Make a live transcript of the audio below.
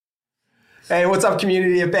Hey, what's up,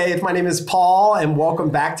 community of faith? My name is Paul, and welcome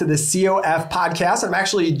back to the COF podcast. I'm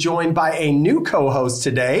actually joined by a new co-host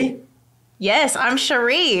today. Yes, I'm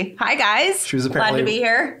Cherie. Hi, guys. She was apparently glad to be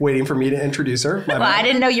here. Waiting for me to introduce her. Well, I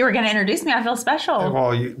didn't know you were going to introduce me. I feel special.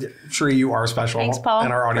 Well, Cherie, you are special. Thanks, Paul.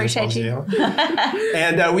 And our audience Appreciate loves you.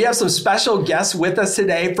 And we have some special guests with us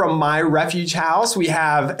today from My Refuge House. We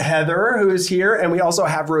have Heather, who's here, and we also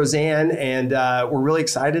have Roseanne. And we're really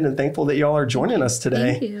excited and thankful that y'all are joining us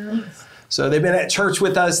today. Thank you. So they've been at church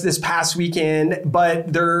with us this past weekend,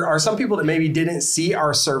 but there are some people that maybe didn't see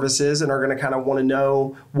our services and are going to kind of want to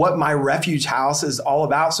know what My Refuge House is all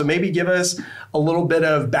about. So maybe give us a little bit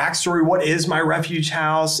of backstory. What is My Refuge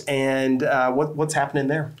House and what's happening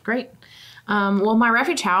there? Great. Well, My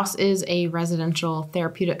Refuge House is a residential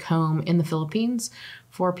therapeutic home in the Philippines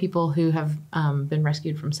for people who have been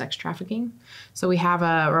rescued from sex trafficking. So we have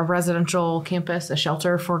a residential campus, a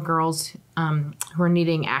shelter for girls who are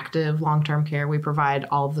needing active long-term care. We provide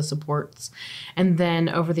all of the supports. And then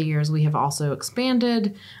over the years, we have also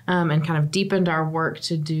expanded and kind of deepened our work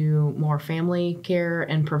to do more family care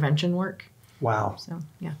and prevention work. Wow. So,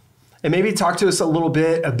 yeah. And maybe talk to us a little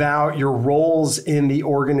bit about your roles in the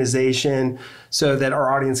organization so that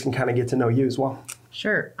our audience can kind of get to know you as well.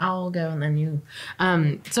 Sure. I'll go and then you.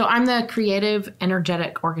 So I'm the creative,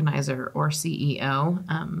 energetic organizer, or CEO.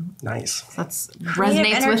 Nice. That's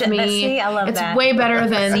resonates with me. See, I love it's that. way better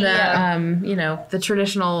than the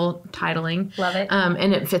traditional titling. Love it.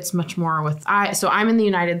 And it fits much more with So I'm in the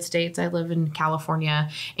United States. I live in California,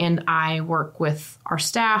 and I work with our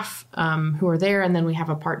staff who are there, and then we have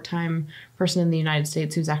a part-time person in the United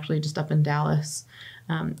States who's actually just up in Dallas.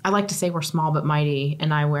 I like to say we're small but mighty,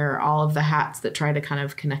 and I wear all of the hats that try to kind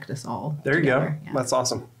of connect us all. There together. you go. Yeah. That's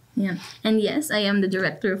awesome. Yeah. And yes, I am the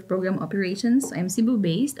director of program operations. I'm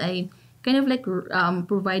Cebu-based. I kind of like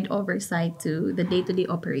provide oversight to the day-to-day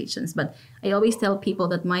operations. But I always tell people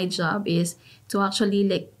that my job is to actually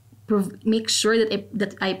like make sure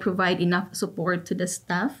that I provide enough support to the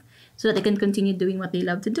staff so that they can continue doing what they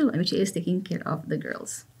love to do, which is taking care of the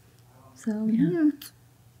girls. So, yeah.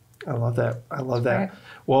 I love that. Right.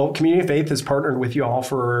 Well, Community of Faith has partnered with you all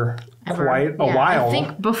for quite a while. I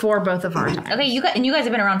think before both of our times. Okay, you guys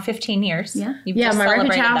have been around 15 years. Yeah. You've just My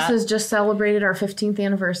Refuge celebrated House that. has just celebrated our 15th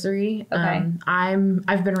anniversary. Okay.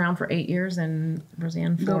 I've been around for 8 years, and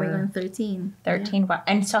Roseanne for Going on 13. 13. Wow.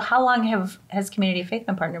 And so how long has Community of Faith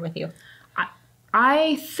been partnered with you?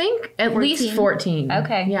 I think at 14. least 14.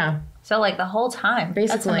 Okay. Yeah. So like the whole time. Basically.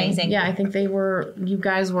 That's amazing. Yeah, I think you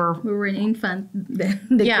guys were. We were an infant then.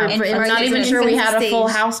 I'm not even sure we had a full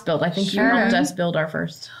stage. house built. I think you Sure. helped us build our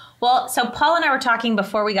first. Well, so Paul and I were talking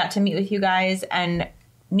before we got to meet with you guys, and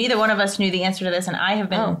neither one of us knew the answer to this, and I have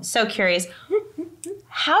been so curious.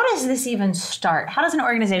 How does this even start? How does an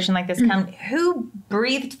organization like this come? Who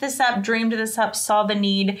breathed this up, dreamed this up, saw the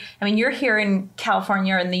need? I mean, you're here in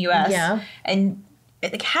California or in the U.S. Yeah. And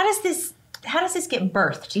like, how does this get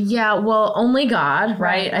birthed? Yeah, well, only God,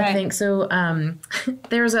 right? Right. I think so.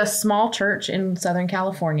 There's a small church in Southern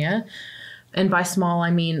California, and by small, I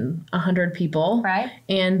mean 100 people. Right.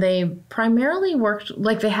 And they primarily worked,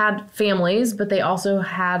 like they had families, but they also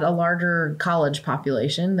had a larger college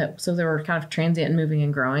population. So they were kind of transient and moving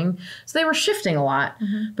and growing. So they were shifting a lot.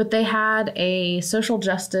 Mm-hmm. But they had a social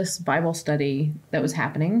justice Bible study that was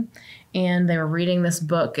happening. And they were reading this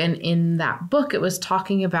book, and in that book, it was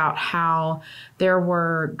talking about how there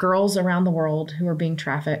were girls around the world who were being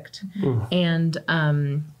trafficked, and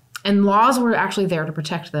laws were actually there to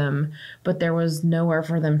protect them, but there was nowhere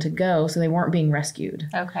for them to go, so they weren't being rescued.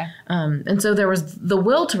 Okay. And so there was the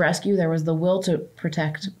will to rescue, there was the will to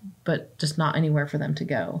protect, but just not anywhere for them to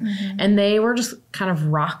go. Mm-hmm. And they were just kind of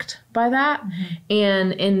rocked by that. Mm-hmm.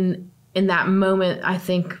 And in that moment, I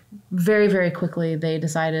think very, very quickly they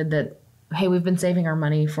decided that, hey, we've been saving our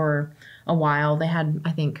money for a while. They had,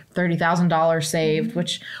 I think, $30,000 saved,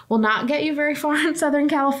 which will not get you very far in Southern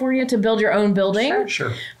California to build your own building.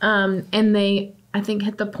 Sure. And they, I think,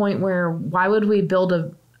 hit the point where why would we build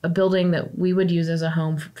a building that we would use as a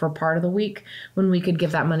home for part of the week when we could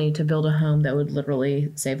give that money to build a home that would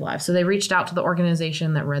literally save lives? So they reached out to the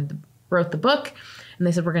organization that wrote the book, and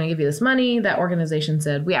they said, we're going to give you this money. That organization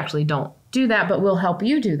said, we actually don't do that, but we'll help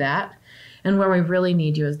you do that. And where we really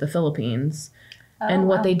need you is the Philippines. And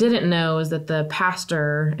what they didn't know is that the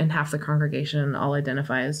pastor and half the congregation all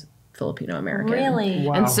identify as Filipino American. Really?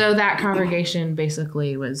 Wow. And so that congregation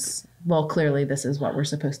basically was, well, clearly this is what we're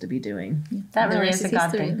supposed to be doing. That really is a God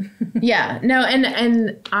thing. Yeah. No,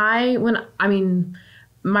 and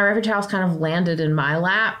My Refuge House kind of landed in my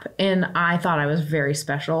lap, and I thought I was very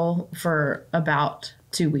special for about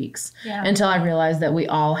 2 weeks Yeah. until I realized that we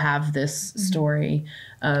all have this story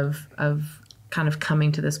of kind of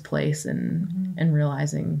coming to this place and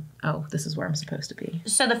realizing, oh, this is where I'm supposed to be.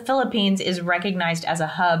 So the Philippines is recognized as a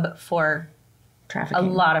hub for a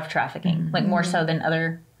Trafficking. lot of trafficking, like more so than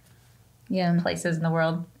other Yeah. places in the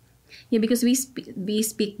world. Yeah, because we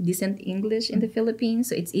speak decent English in the Philippines,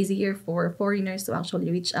 so it's easier for foreigners to actually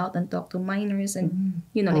reach out and talk to minors and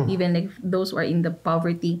like even like those who are in the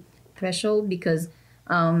poverty threshold because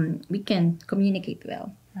we can communicate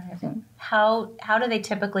well. So, How do they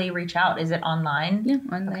typically reach out? Is it online? yeah,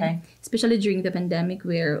 online. Okay. Especially during the pandemic,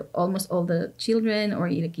 where almost all the children or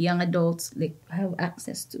like young adults like have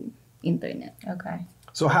access to internet. Okay.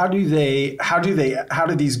 So how do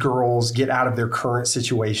these girls get out of their current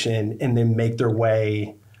situation and then make their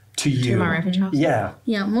way to you? To My Refuge House? Yeah.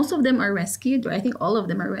 Yeah, most of them are rescued, or I think all of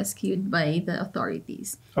them are rescued by the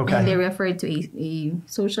authorities. Okay. And they're referred to a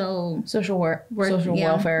social Social yeah.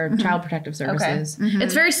 welfare, child protective services.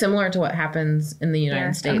 It's very similar to what happens in the United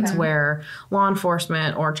Here. States, Okay. where law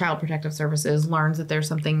enforcement or child protective services learns that there's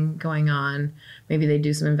something going on. Maybe they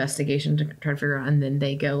do some investigation to try to figure out, and then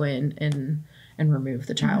they go in and remove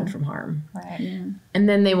the child from harm. Right. Yeah. And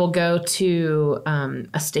then they will go to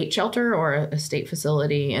a state shelter or a state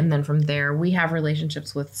facility. And then from there, we have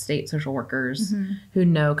relationships with state social workers who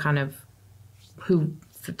know kind of who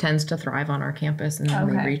tends to thrive on our campus. And then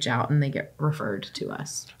they Okay. reach out and they get referred to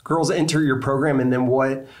us. Girls enter your program, and then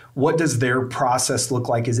what does their process look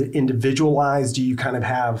like? Is it individualized? Do you kind of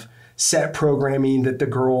have set programming that the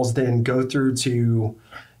girls then go through to,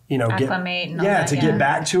 Acclimate and all get that, to yeah. get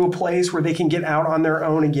back to a place where they can get out on their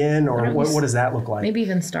own again, or what does that look like? Maybe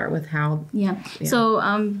even start with how. Yeah. So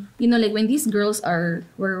like when these girls were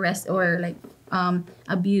arrested or like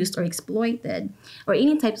abused or exploited or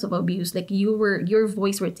any types of abuse, like your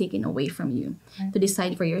voice were taken away from you to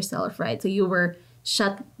decide for yourself, right? So you were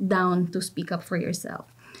shut down to speak up for yourself.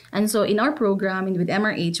 And so in our program and with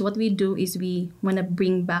MRH, what we do is we want to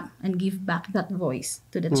bring back and give back that voice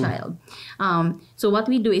to the child. So what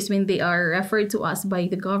we do is when they are referred to us by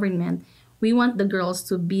the government, we want the girls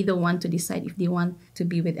to be the one to decide if they want to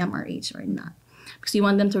be with MRH or not. Because we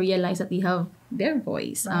want them to realize that they have their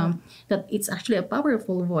voice, that it's actually a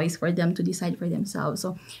powerful voice for them to decide for themselves.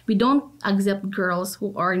 So we don't accept girls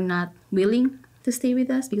who are not willing to stay with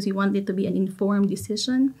us because we want it to be an informed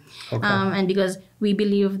decision. Okay. And because we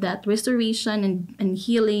believe that restoration and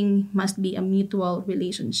healing must be a mutual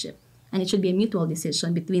relationship. And it should be a mutual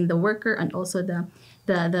decision between the worker and also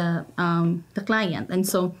the client. And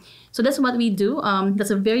so that's what we do. That's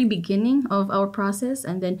the very beginning of our process.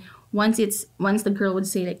 And then once the girl would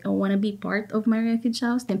say like, I want to be part of My Refuge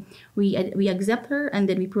House, then we accept her and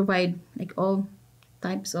then we provide like all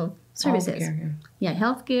types of services.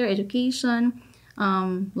 Healthcare, education,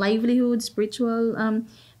 livelihood, spiritual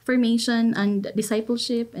formation, and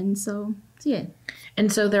discipleship, and so yeah.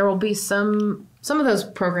 And so there will be some of those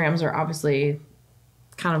programs are obviously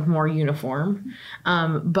kind of more uniform,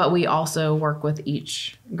 but we also work with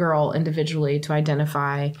each girl individually to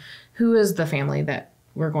identify who is the family that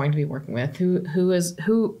we're going to be working with,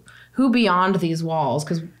 who beyond these walls,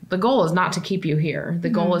 because the goal is not to keep you here. The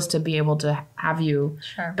goal is to be able to have you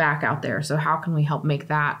back out there. So how can we help make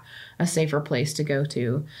that a safer place to go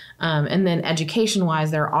to? And then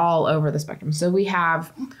education-wise, they're all over the spectrum. So we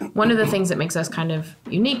have, one of the things that makes us kind of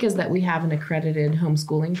unique is that we have an accredited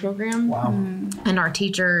homeschooling program. Wow. And our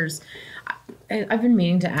teachers, I've been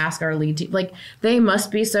meaning to ask our lead they must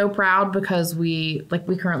be so proud because we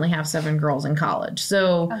currently have 7 girls in college.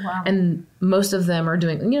 So, and most of them are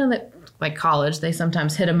doing, like college, they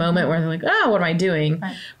sometimes hit a moment where they're like, oh, what am I doing?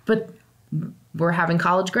 Right. But we're having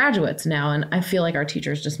college graduates now. And I feel like our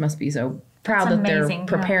teachers just must be so proud that they're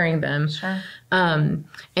preparing them. Sure.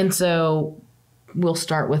 And so we'll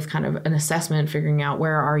start with kind of an assessment, figuring out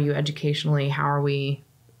where are you educationally? How are we,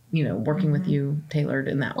 working with you tailored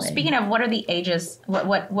in that way. Speaking of, what are the ages?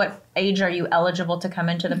 What age are you eligible to come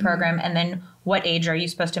into the program? And then what age are you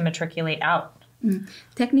supposed to matriculate out?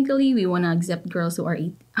 Technically, we want to accept girls who are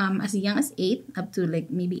as young as 8 up to like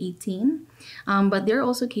maybe 18. But there are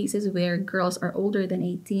also cases where girls are older than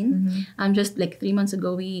 18. Just like 3 months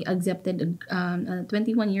ago, we accepted a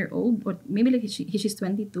 21-year-old, or maybe like she's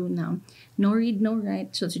 22 now. No read, no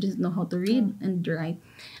write. So she doesn't know how to read and write.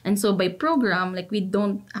 And so by program, like we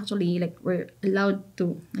don't actually, like we're allowed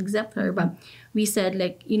to accept her. But we said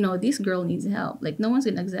like, this girl needs help. Like no one's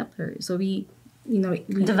going to accept her. So we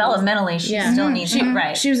Developmentally, she still needs to,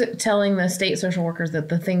 right. She was telling the state social workers that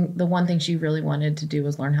the one thing she really wanted to do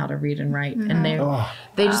was learn how to read and write. And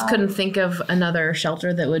they just couldn't think of another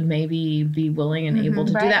shelter that would maybe be willing and able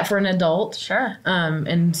to do that for an adult. Sure.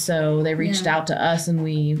 And so they reached out to us, and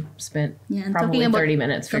we spent probably 30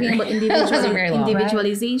 minutes talking about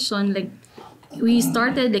individualization. Like, we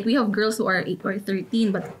started, like, we have girls who are 8 or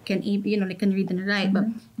 13 but can read and write, but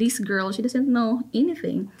this girl, she doesn't know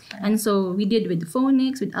anything, and so we did with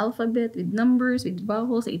phonics, with alphabet, with numbers, with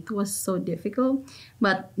vowels. It was so difficult,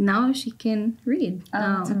 but now she can read.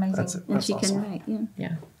 That's amazing. That's and she awesome. can write.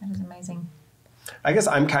 That is amazing. I guess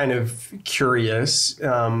I'm kind of curious.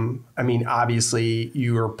 I mean, obviously,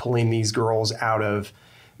 you are pulling these girls out of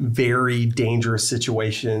very dangerous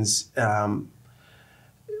situations.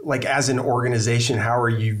 Like, as an organization, how are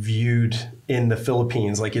you viewed in the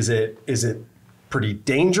Philippines? Like, is it pretty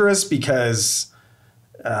dangerous? Because,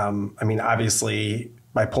 I mean, obviously,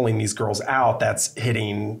 by pulling these girls out, that's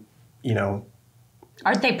hitting,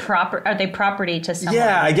 Are they property to someone?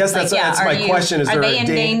 Yeah, I guess that's my question. Are they in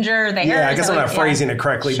danger? Are they hurt? Yeah, I guess I'm not phrasing it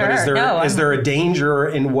correctly, Sure. but is there a danger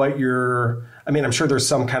in what you're? I mean, I'm sure there's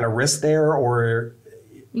some kind of risk there, or.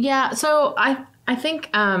 Yeah, so I think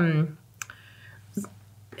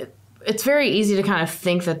it's very easy to kind of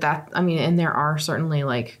think that, I mean, and there are certainly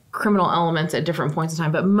like criminal elements at different points in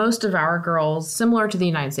time, but most of our girls, similar to the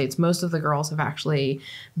United States, most of the girls have actually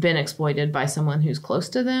been exploited by someone who's close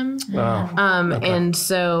to them. And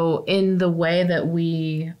so in the way that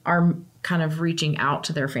we are kind of reaching out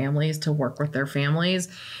to their families to work with their families,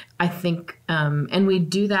 I think, and we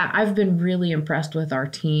do that. I've been really impressed with our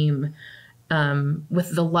team,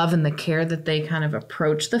 with the love and the care that they kind of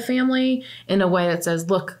approach the family in a way that says,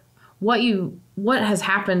 look, what has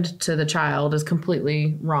happened to the child is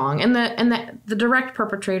completely wrong, and the direct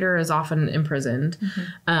perpetrator is often imprisoned,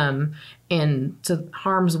 and so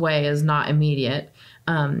harm's way is not immediate.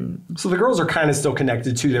 So the girls are kind of still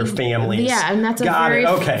connected to their families. Yeah, and that's a very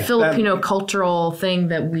Filipino cultural thing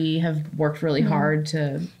that we have worked really hard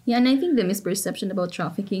to. Yeah, and I think the misperception about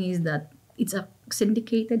trafficking is that it's a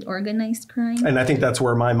syndicated, organized crime. And I think that's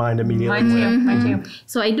where my mind immediately went. Mine too.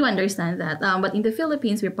 So I do understand that. But in the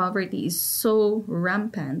Philippines, where poverty is so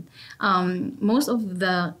rampant, most of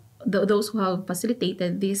those who have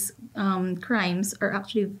facilitated these crimes are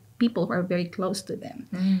actually people who are very close to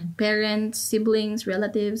them. Parents, siblings,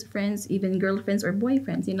 relatives, friends, even girlfriends or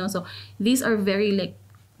boyfriends, So these are very, like,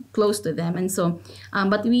 close to them, and so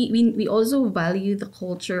but we also value the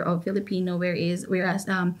culture of Filipino, whereas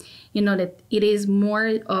that it is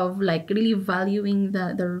more of like really valuing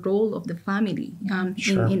the role of the family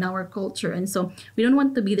in our culture, and so we don't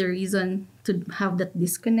want to be the reason to have that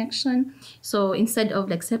disconnection. So instead of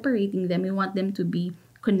like separating them, we want them to be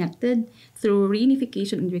connected through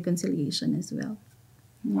reunification and reconciliation as well.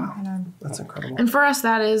 Wow, that's incredible. And for us,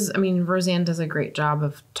 that is, I mean, Roseanne does a great job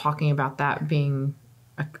of talking about that being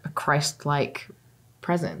a Christ-like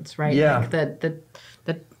presence, right? Yeah. Like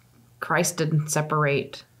that Christ didn't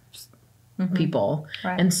separate people.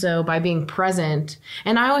 Right. And so by being present,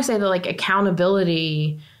 and I always say that like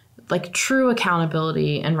accountability, like true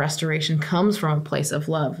accountability and restoration comes from a place of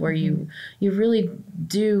love where you really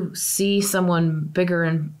do see someone bigger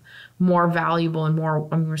and more valuable and more,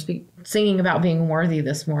 I mean, we're singing about being worthy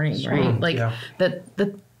this morning, right? Like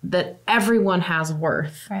that everyone has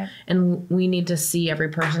worth, right. And we need to see every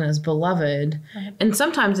person as beloved. Right. And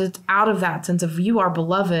sometimes it's out of that sense of you are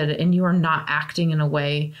beloved and you are not acting in a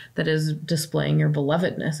way that is displaying your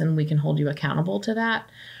belovedness, and we can hold you accountable to that.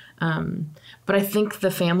 But I think the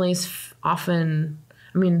families often,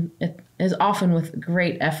 I mean, it is often with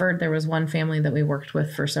great effort. There was one family that we worked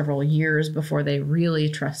with for several years before they really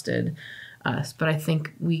trusted us. But I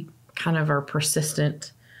think we kind of are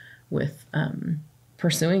persistent with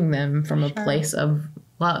pursuing them from a place of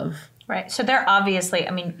love. Right. So they're obviously,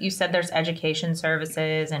 I mean, you said there's education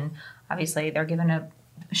services, and obviously they're given a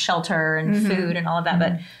shelter and food and all of that,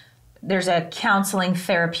 but there's a counseling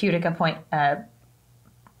therapeutic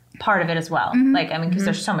part of it as well. Like, I mean, because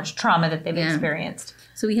there's so much trauma that they've experienced.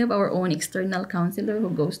 So we have our own external counselor who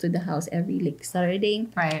goes to the house every Saturday.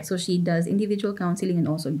 Right. So she does individual counseling and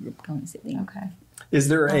also group counseling. Okay. Is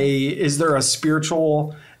there a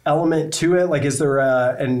spiritual element to it? Like, is there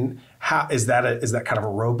how is that kind of a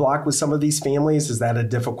roadblock with some of these families? Is that a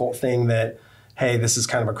difficult thing that, hey, this is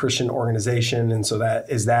kind of a Christian organization, and so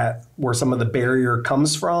is that where some of the barrier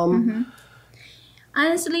comes from?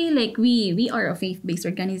 Honestly, like we are a faith-based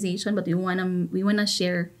organization, but we wanna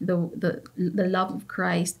share the love of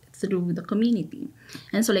Christ through the community.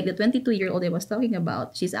 And so, like the 22-year-old I was talking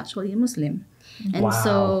about, she's actually a Muslim. And Wow.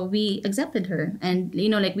 so we accepted her. And,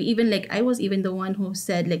 like we even, like, I was even the one who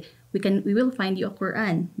said, like, we will find you a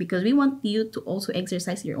Quran because we want you to also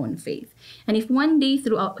exercise your own faith. And if one day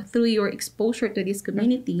through your exposure to this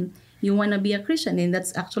community, you want to be a Christian, then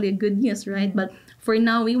that's actually a good news, right? But for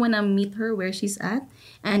now, we want to meet her where she's at.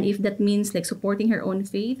 And if that means like supporting her own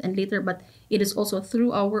faith and later, but it is also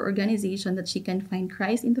through our organization that she can find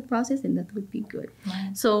Christ in the process, then that would be good.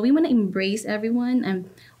 Right. So we want to embrace everyone. And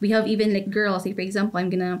we have even like girls, like for example, I'm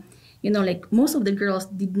going to, like most of the girls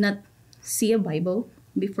did not see a Bible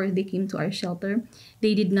before they came to our shelter.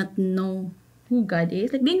 They did not know who God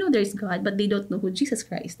is. Like they know there's God, but they don't know who Jesus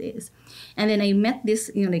Christ is. And then I met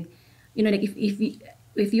this,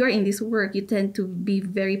 if you are in this work, you tend to be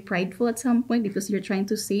very prideful at some point because you're trying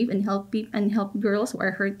to save and help people and help girls who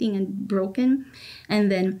are hurting and broken.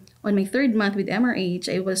 And then on my 3rd month with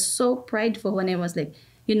MRH, I was so prideful when I was like,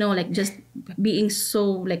 just being so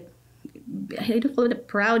like, I don't call it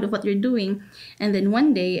proud of what you're doing. And then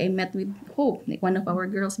one day I met with Hope, like one of our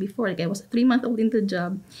girls before. Like I was 3 months old into the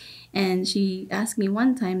job, and she asked me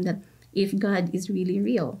one time that if God is really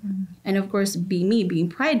real. Mm-hmm. And of course, being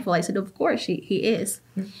prideful, I said, of course he is.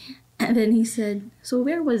 Mm-hmm. And then he said, so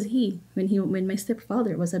where was he when my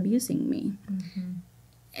stepfather was abusing me? Mm-hmm.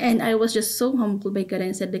 And I was just so humbled by God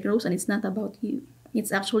and said, like, Roseanne, it's not about you.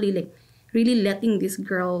 It's actually like really letting this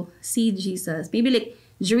girl see Jesus. Maybe like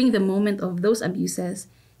during the moment of those abuses,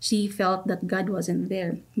 she felt that God wasn't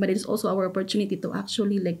there. But it is also our opportunity to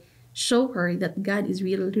actually like show her that God is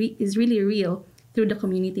really real through the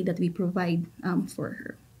community that we provide for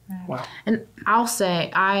her. Wow. And I'll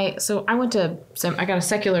say, I got a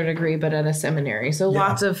secular degree, but at a seminary. So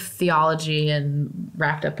lots of theology and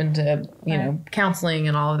wrapped up into, counseling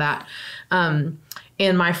and all of that.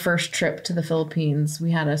 In my first trip to the Philippines,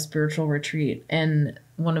 we had a spiritual retreat, and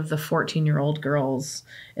one of the 14-year-old girls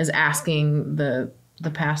is asking the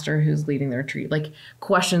pastor who's leading the retreat, like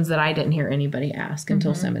questions that I didn't hear anybody ask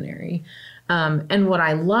until seminary. And what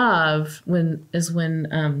I love when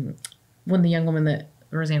the young woman that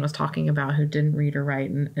Roseanne was talking about who didn't read or write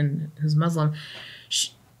and who's Muslim,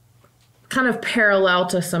 kind of parallel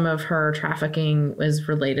to some of her trafficking is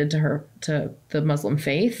related to the Muslim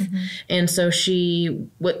faith. Mm-hmm. And so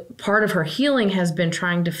what part of her healing has been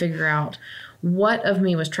trying to figure out what of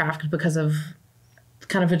me was trafficked because of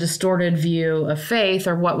kind of a distorted view of faith,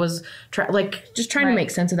 or what was just trying to make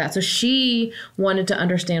sense of that. So she wanted to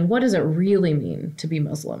understand, what does it really mean to be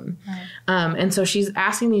Muslim? Right. And so she's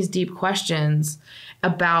asking these deep questions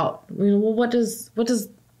about, what does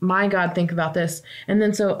my God think about this? And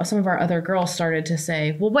then so some of our other girls started to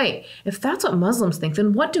say, well, wait, if that's what Muslims think,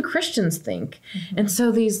 then what do Christians think? Mm-hmm. And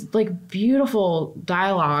so these like beautiful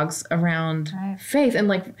dialogues around faith. And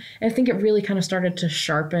like, I think it really kind of started to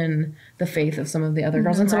sharpen the faith of some of the other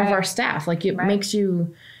girls and some of our staff. Like it makes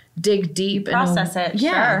you dig deep and process it.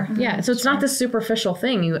 Yeah. Sure. Yeah. So it's not this superficial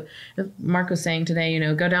thing. Mark was saying today,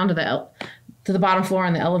 go down to the bottom floor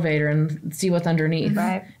on the elevator and see what's underneath.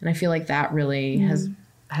 Right. And I feel like that really has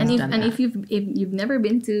if you've never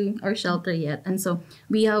been to our shelter yet, and so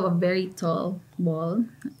we have a very tall wall,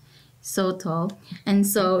 so tall, and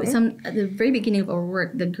so at the very beginning of our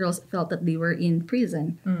work, the girls felt that they were in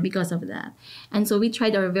prison because of that, and so we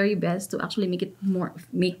tried our very best to actually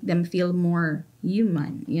make them feel more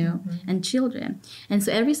human, and children. And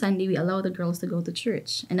so every Sunday we allow the girls to go to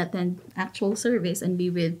church and attend actual service and be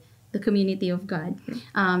with the community of God.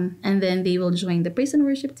 And then they will join the praise and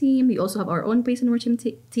worship team. We also have our own praise and worship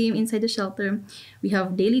team inside the shelter. We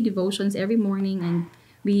have daily devotions every morning, and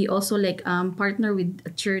we also partner with a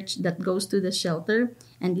church that goes to the shelter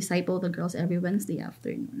and disciple the girls every Wednesday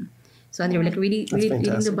afternoon. So they're really reading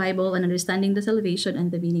the Bible and understanding the salvation and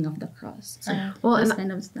the meaning of the cross. So and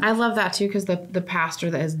kind of stuff. I love that too, because the pastor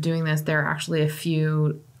that is doing this, there are actually a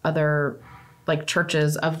few other like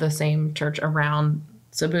churches of the same church around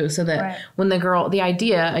Cebu, so that when the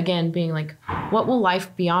idea again being like, what will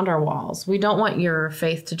life beyond our walls? We don't want your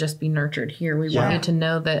faith to just be nurtured here. We want you to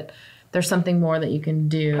know that there's something more that you can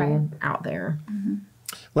do out there. Mm-hmm.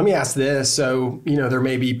 Let me ask this. So, there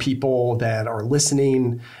may be people that are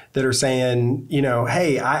listening that are saying,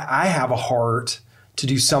 hey, I have a heart to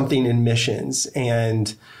do something in missions,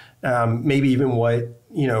 and maybe even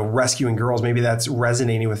rescuing girls, maybe that's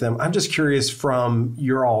resonating with them. I'm just curious from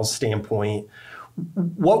your all's standpoint,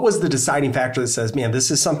 what was the deciding factor that says, man,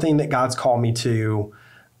 this is something that God's called me to?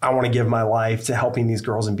 I want to give my life to helping these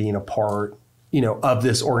girls and being a part, of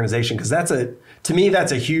this organization. Because to me,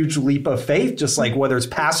 that's a huge leap of faith, just like whether it's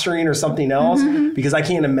pastoring or something else, because I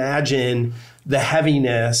can't imagine the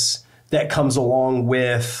heaviness that comes along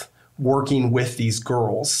with working with these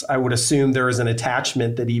girls. I would assume there is an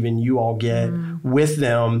attachment that even you all get with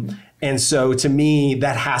them. And so to me,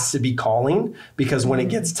 that has to be calling, because when it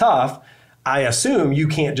gets tough, I assume you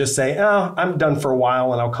can't just say, oh, I'm done for a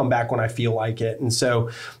while and I'll come back when I feel like it. And so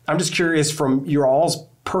I'm just curious, from your all's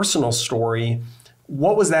personal story,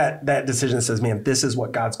 what was that decision that says, man, this is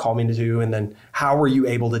what God's called me to do? And then how were you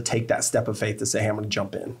able to take that step of faith to say, hey, I'm going to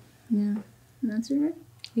jump in? Yeah, that's right.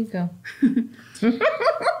 You go.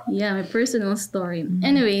 Yeah, my personal story.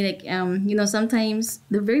 Anyway, like, sometimes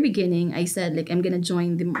the very beginning, I said, like, I'm going to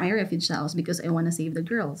join the My Refuge House because I want to save the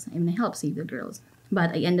girls. I'm going to help save the girls.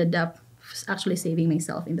 But I ended up actually saving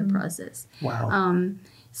myself in the process. Wow.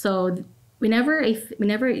 So whenever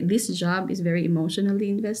this job is very emotionally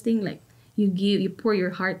investing, like, you pour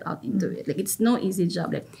your heart out into it. Like, it's no easy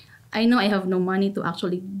job. Like, I know I have no money to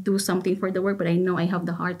actually do something for the work, but I know I have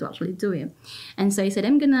the heart to actually do it. And so I said,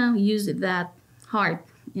 I'm gonna use that heart.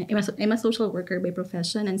 I'm a social worker by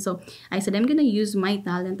profession, and so I said, I'm gonna use my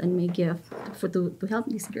talent and my gift to help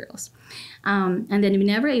these girls. And then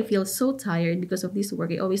whenever I feel so tired because of this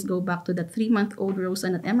work, I always go back to that 3-month-old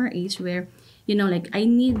Rosan at MRH, where, like,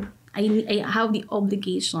 I have the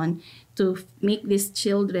obligation to make these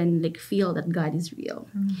children, like, feel that God is real.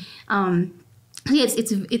 Yes,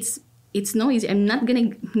 it's no easy. I'm not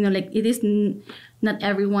gonna, like, it is not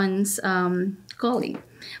everyone's calling.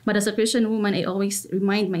 But as a Christian woman, I always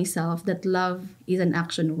remind myself that love is an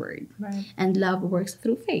action word, Right. and love works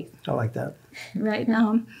through faith. I like that. Right.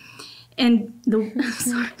 And the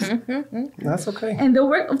That's okay. and the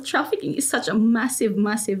work of trafficking is such a massive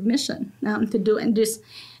mission to do,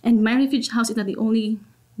 and My Refuge House is not the only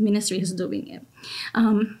ministry who's doing it.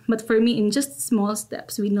 But for me, in just small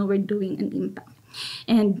steps, we know we're doing an impact.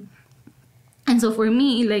 And so for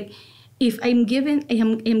me, like, if I am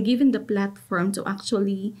given the platform to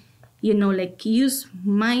actually, like, use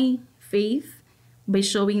my faith by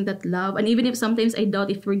showing that love, and even if sometimes I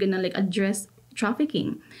doubt if we're gonna, like, address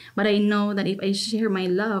trafficking, but I know that if I share my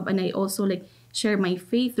love and I also, like, share my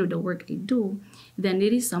faith through the work I do, then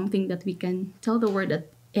it is something that we can tell the world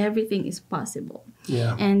that everything is possible.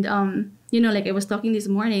 Yeah. And like, I was talking this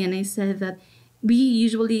morning and I said that we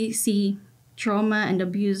usually see trauma and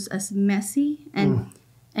abuse as messy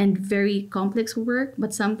and very complex work,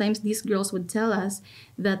 but sometimes these girls would tell us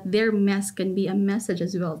that their mess can be a message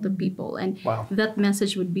as well to people, and Wow. that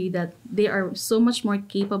message would be that they are so much more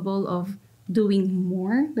capable of doing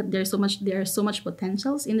more, that there are so much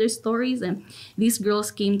potentials in their stories. And these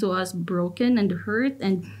girls came to us broken and hurt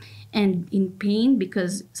and in pain,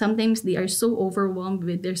 because sometimes they are so overwhelmed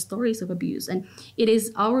with their stories of abuse, and it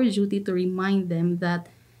is our duty to remind them that,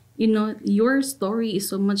 your story is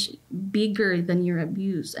so much bigger than your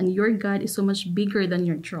abuse, and your God is so much bigger than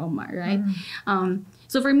your trauma, right?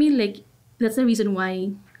 So for me, like, that's the reason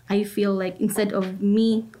why I feel like instead of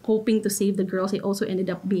me hoping to save the girls, I also ended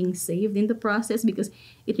up being saved in the process, because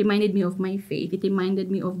it reminded me of my faith. It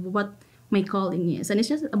reminded me of what my calling is. And it's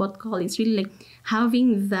just about calling. It's really like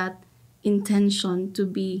having that intention to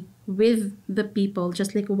be with the people,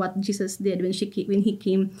 just like what Jesus did when he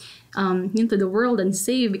came into the world and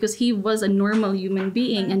saved, because he was a normal human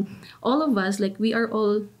being. And all of us, like, we are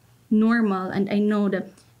all normal, and I know that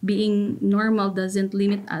being normal doesn't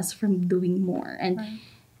limit us from doing more. And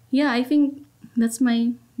yeah, I think that's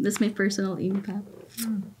my personal impact.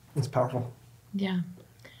 It's powerful. Yeah.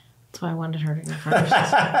 That's why I wanted her to go first.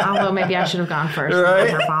 Although maybe I should have gone first and Right.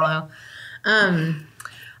 let her follow.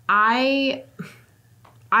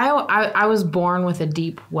 I was born with a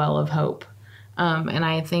deep well of hope. And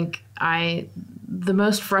I think the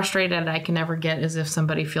most frustrated I can ever get is if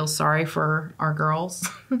somebody feels sorry for our girls.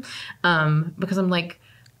 Because I'm like,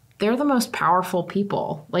 they're the most powerful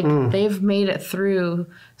people. Like, they've made it through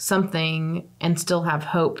something and still have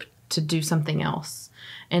hope to do something else.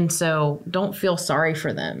 And so don't feel sorry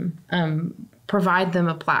for them. Provide them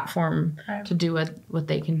a platform to do what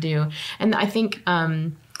they can do. And I think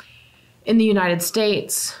in the United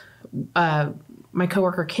States, my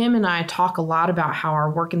coworker Kim and I talk a lot about how our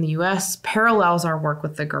work in the U.S. parallels our work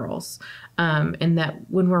with the girls. And that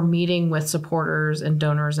when we're meeting with supporters and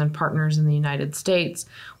donors and partners in the United States,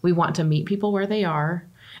 we want to meet people where they are,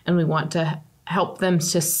 and we want to help them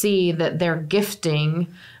to see that their gifting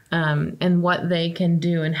and what they can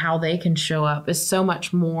do and how they can show up is so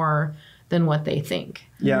much more than what they think.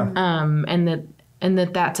 Yeah. And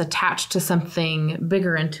that's attached to something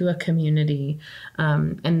bigger, into a community.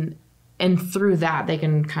 And through that, they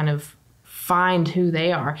can kind of find who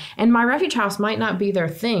they are. And My Refuge House might not be their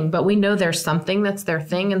thing, but we know there's something that's their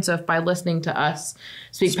thing. And so if by listening to us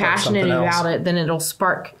speak passionately about it, then it'll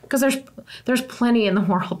spark, because there's plenty in the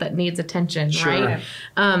world that needs attention, right?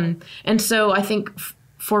 And so I think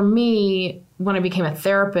for me, when I became a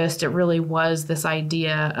therapist, it really was this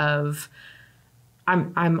idea of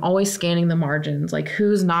I'm always scanning the margins, like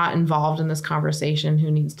who's not involved in this conversation, who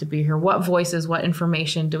needs to be here, what voices, what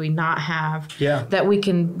information do we not have that we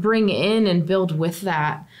can bring in and build with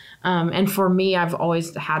that. And for me, I've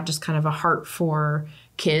always had just kind of a heart for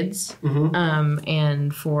kids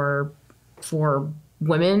and for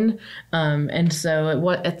women. And so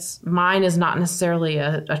it's mine is not necessarily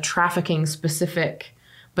a trafficking specific,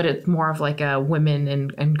 but it's more of like a women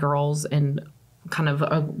and girls and kind of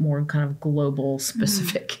a more kind of global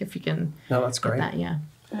specific, if you can. No, that's great. That, yeah.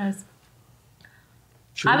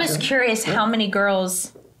 I was curious how many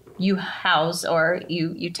girls you house or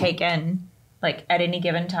you take in, like at any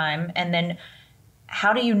given time, and then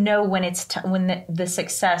how do you know when it's when the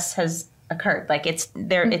success has occurred? Like it's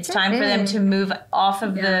time for them to move off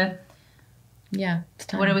of the. Yeah, it's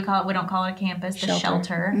time. What do we call it? We don't call it a campus. The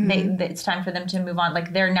shelter. It's time for them to move on.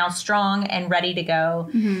 Like they're now strong and ready to go,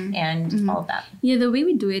 and all of that. Yeah, the way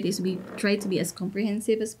we do it is we try to be as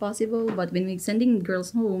comprehensive as possible. But when we're sending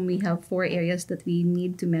girls home, we have 4 areas that we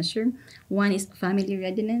need to measure. One is family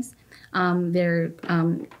readiness, their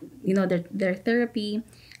therapy,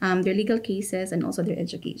 their legal cases, and also their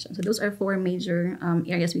education. So those are 4 major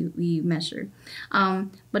areas we measure. But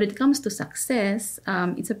when it comes to success,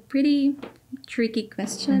 it's a pretty tricky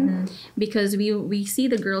question because we see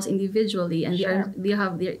the girls individually and they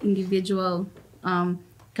have their individual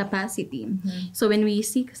capacity. So when we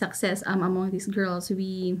seek success among these girls,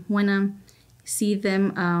 we wanna see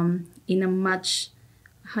them in a much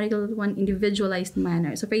individualized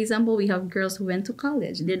manner. So for example, we have girls who went to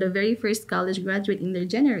college. They're the very first college graduate in their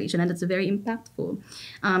generation, and that's very impactful.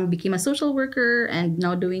 Became a social worker and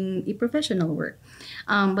now doing a professional work.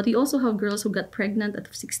 But we also have girls who got pregnant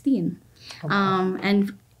at 16.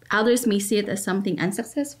 And others may see it as something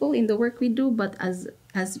unsuccessful in the work we do, but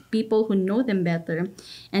as people who know them better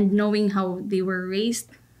and knowing how they were raised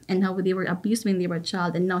and how they were abused when they were a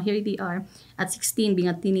child, and now here they are at 16 being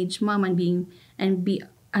a teenage mom and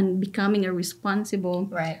becoming a responsible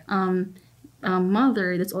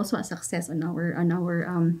mother. That's also a success on our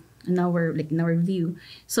view.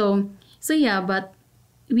 So yeah, but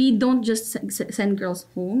we don't just send girls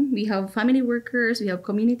home. We have family workers, we have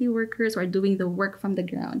community workers who are doing the work from the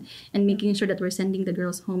ground and making sure that we're sending the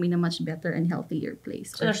girls home in a much better and healthier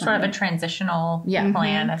place. So there's sort of a transitional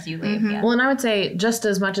plan as you leave. Yeah. Well, and I would say just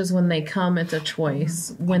as much as when they come, it's a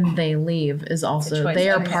choice. When they leave is also, they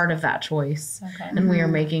are part of that choice. Okay. And we are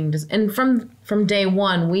making, and from day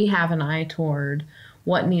one, we have an eye toward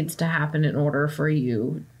what needs to happen in order for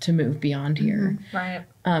you to move beyond here. Right.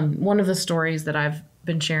 One of the stories that I've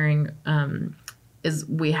been sharing is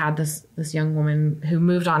we had this young woman who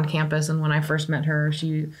moved on campus, and when I first met her,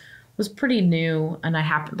 she was pretty new, and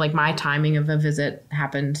my timing of a visit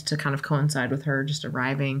happened to kind of coincide with her just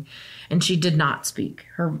arriving, and she did not speak.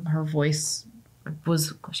 Her voice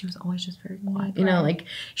she was always just very quiet. You know, like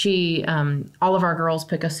she all of our girls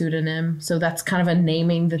pick a pseudonym, so that's kind of a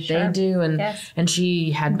naming that they do, and she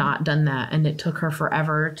had not done that, and it took her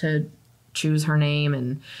forever to choose her name,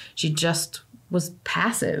 and she just was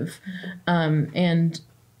passive. And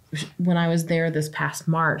when I was there this past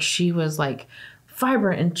March, she was like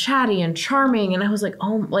vibrant and chatty and charming. And I was like,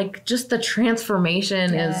 oh, like just the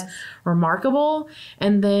transformation is remarkable.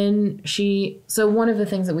 And then so one of the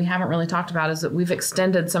things that we haven't really talked about is that we've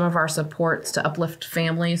extended some of our supports to uplift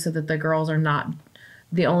families so that the girls are not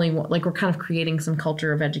the only one. Like we're kind of creating some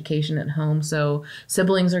culture of education at home. So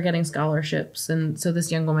siblings are getting scholarships. And so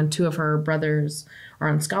this young woman, 2 of her brothers are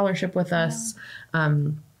on scholarship with us.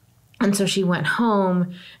 And so she went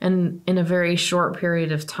home, and in a very short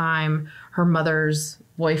period of time, her mother's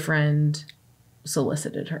boyfriend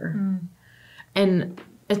solicited her. And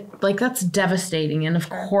that's devastating. And of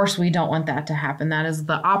course we don't want that to happen. That is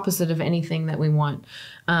the opposite of anything that we want.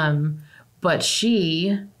 But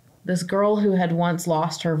this girl who had once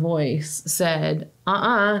lost her voice said,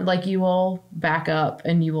 like you will back up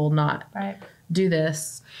and you will not do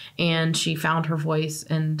this. And she found her voice,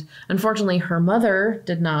 and unfortunately her mother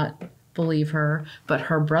did not believe her, but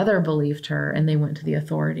her brother believed her, and they went to the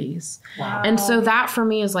authorities. Wow. And so that for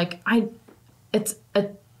me is like, it's a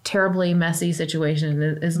terribly messy situation.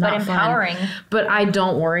 It is not empowering. Fun, but I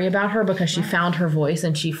don't worry about her because she found her voice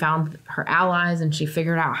and she found her allies and she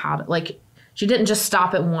figured out how to, like, She didn't just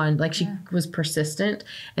stop at one. Like she was persistent.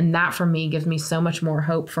 And that for me gives me so much more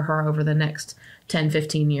hope for her over the next 10,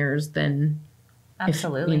 15 years than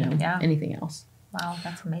Absolutely. anything else. Wow,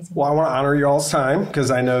 that's amazing. Well, I want to honor you all's time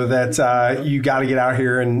because I know that you got to get out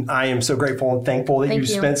here, and I am so grateful and thankful that you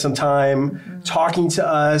spent some time talking to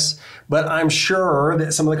us. But I'm sure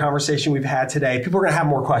that some of the conversation we've had today, people are going to have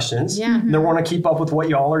more questions. Yeah. They want to keep up with what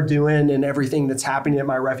y'all are doing and everything that's happening at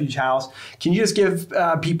My Refuge House. Can you just give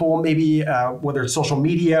people maybe, whether it's social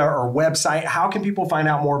media or website, how can people find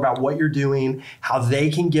out more about what you're doing, how they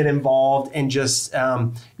can get involved, and just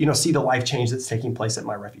see the life change that's taking place at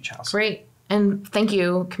My Refuge House? Great. And thank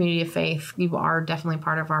you, Community of Faith. You are definitely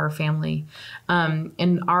part of our family.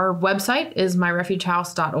 And our website is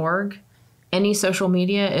myrefugehouse.org. Any social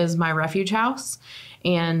media is My Refuge House.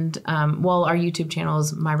 And, our YouTube channel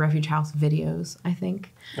is My Refuge House Videos, I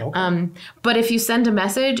think. Okay. But if you send a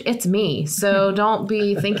message, it's me. So don't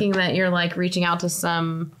be thinking that you're like reaching out to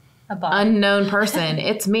some unknown person.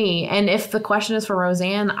 It's me. And if the question is for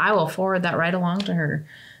Roseanne, I will forward that right along to her.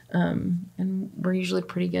 And we're usually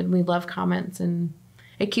pretty good. We love comments, and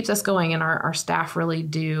it keeps us going. And our staff really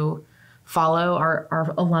do follow.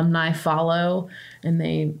 Our alumni follow, and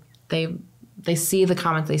they see the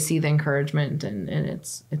comments, they see the encouragement, and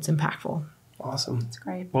it's impactful. Awesome. That's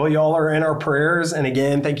great. Well, y'all are in our prayers. And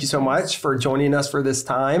again, thank you so much for joining us for this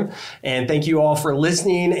time. And thank you all for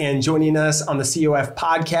listening and joining us on the COF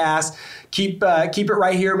podcast. Keep it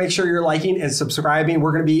right here. Make sure you're liking and subscribing.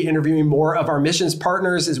 We're going to be interviewing more of our missions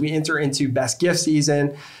partners as we enter into Best Gift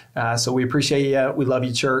season. So we appreciate you. We love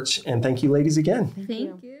you, church. And thank you, ladies, again.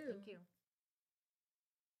 Thank you.